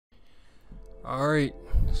Alright,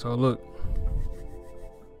 so look.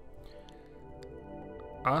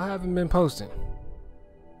 I haven't been posting.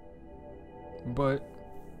 But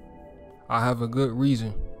I have a good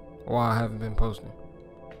reason why I haven't been posting.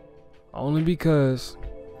 Only because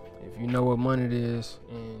if you know what month it is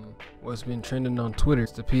and what's been trending on Twitter,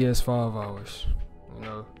 it's the PS5 hours. You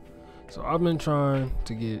know. So I've been trying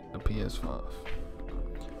to get a PS5.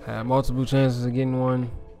 Had multiple chances of getting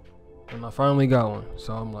one, and I finally got one.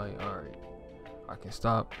 So I'm like, alright, I can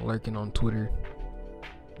stop lurking on Twitter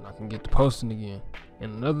and I can get to posting again.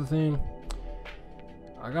 And another thing,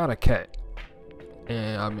 I got a cat.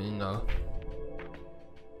 And I mean,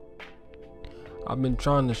 I've been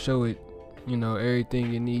trying to show it,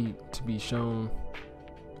 everything it need to be shown,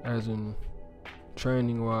 as in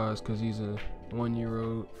training wise, cause he's a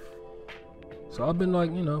 1-year-old. So I've been like,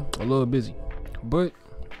 a little busy. But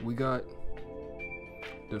we got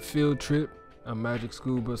the Field Trip, a Magic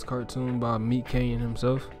School Bus cartoon by Meek Kane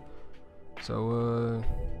himself. So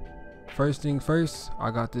first thing first,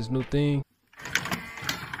 I got this new thing.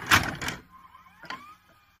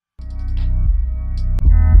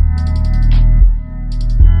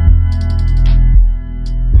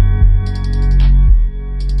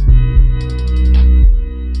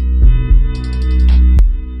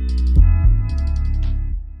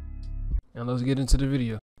 And let's get into the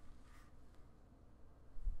video.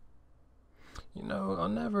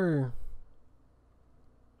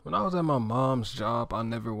 When I was at my mom's job, I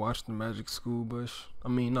never watched the Magic School Bus.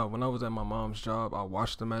 When I was at my mom's job, I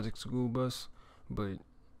watched the Magic School Bus, but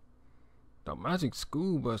the Magic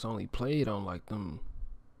School Bus only played on like them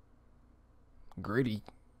gritty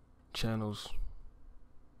channels.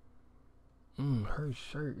 Her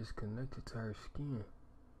shirt is connected to her skin.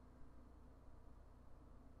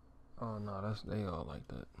 Oh no, they all like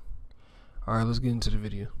that. Alright, let's get into the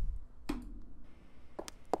video.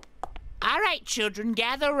 Alright, children,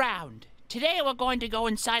 gather round. Today we're going to go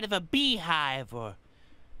inside of a beehive or,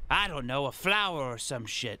 I don't know, a flower or some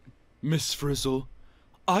shit. Miss Frizzle,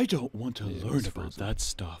 I don't want to learn about that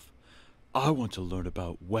stuff. I want to learn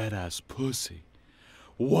about wet-ass pussy.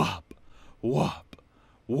 Wop, wop,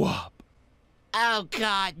 wop. Oh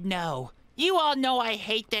God, no. You all know I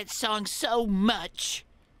hate that song so much.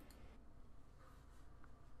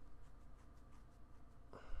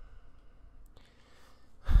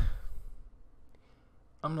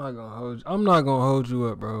 I'm not gonna hold you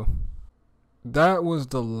up, bro. That was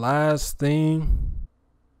the last thing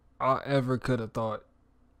I ever could have thought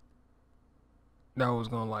that was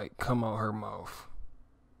gonna like come out her mouth.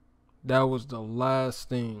 That was the last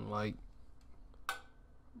thing, like,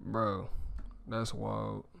 bro, that's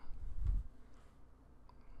wild.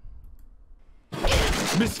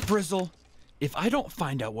 Miss Frizzle, if I don't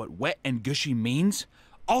find out what wet and gushy means,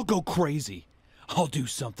 I'll go crazy. I'll do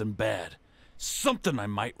something bad. Something I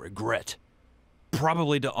might regret.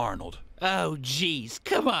 Probably to Arnold. Oh, jeez.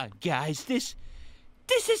 Come on, guys. This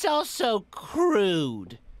is all so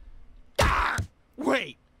crude. Ah!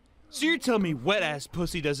 Wait. So you're telling me wet-ass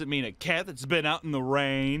pussy doesn't mean a cat that's been out in the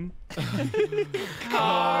rain?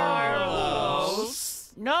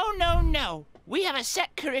 Carlos! No. We have a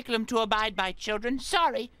set curriculum to abide by, children.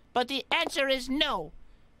 Sorry, but the answer is no.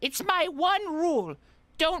 It's my one rule.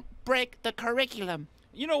 Don't break the curriculum.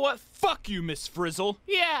 You know what? Fuck you, Miss Frizzle.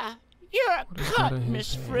 Yeah, you're a cunt,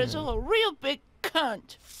 Miss Frizzle. A real big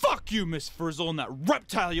cunt. Fuck you, Miss Frizzle, and that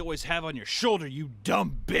reptile you always have on your shoulder, you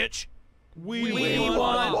dumb bitch. We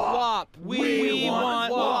want WAP. We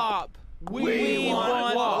want WAP. We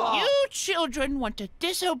want WAP. You children want to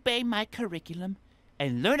disobey my curriculum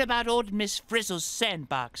and learn about old Miss Frizzle's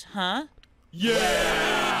sandbox, huh?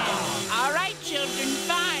 Yeah! All right, children,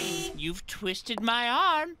 fine. You've twisted my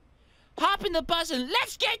arm. Hop in the bus and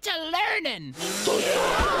let's get to learning!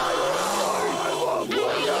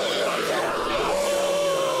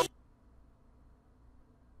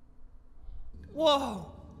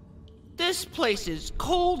 Whoa! This place is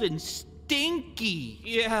cold and stinky.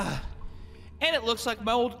 Yeah. And it looks like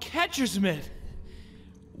my old catcher's mitt.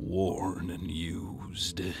 Worn and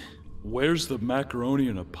used. Where's the macaroni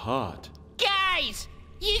in a pot? Guys!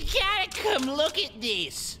 You gotta come look at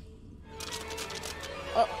this!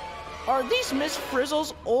 Are these Miss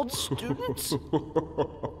Frizzle's old students?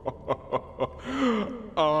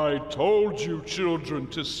 I told you children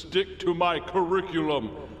to stick to my curriculum,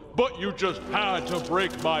 but you just had to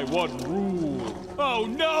break my one rule. Oh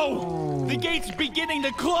no! The gate's beginning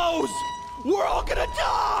to close! We're all gonna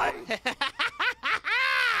die!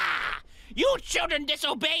 You children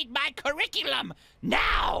disobeyed my curriculum!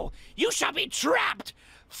 Now you shall be trapped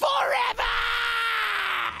forever!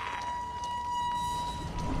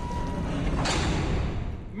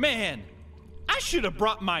 Man, should have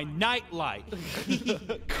brought my nightlight.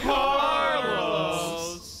 Carlos!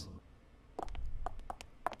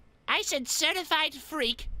 I said certified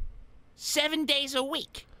freak 7 days a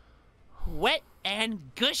week. Wet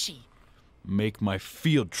and gushy. Make my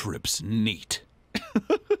field trips neat.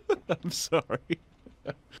 I'm sorry.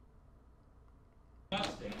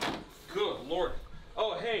 Good Lord.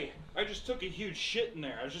 Oh, hey, I just took a huge shit in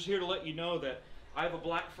there. I was just here to let you know that I have a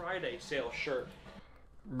Black Friday sale shirt.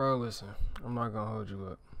 Bro, listen, I'm not gonna hold you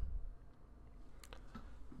up.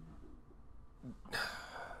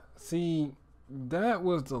 See, that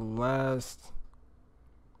was the last.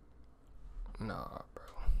 Nah, bro.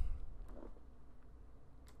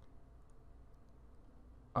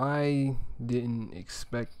 I didn't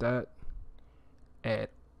expect that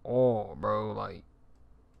at all, bro. Like,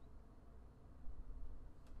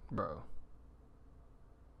 bro.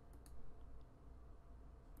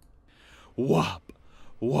 Whop.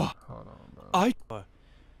 Whop. Hold on, bro.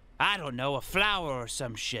 I don't know, a flower or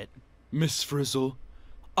some shit. Miss Frizzle,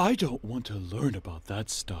 I don't want to learn about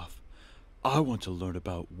that stuff. I want to learn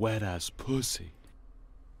about wet-ass pussy.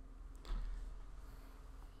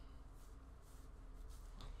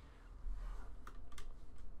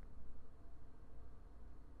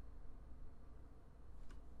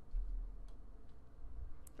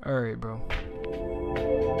 Alright, bro.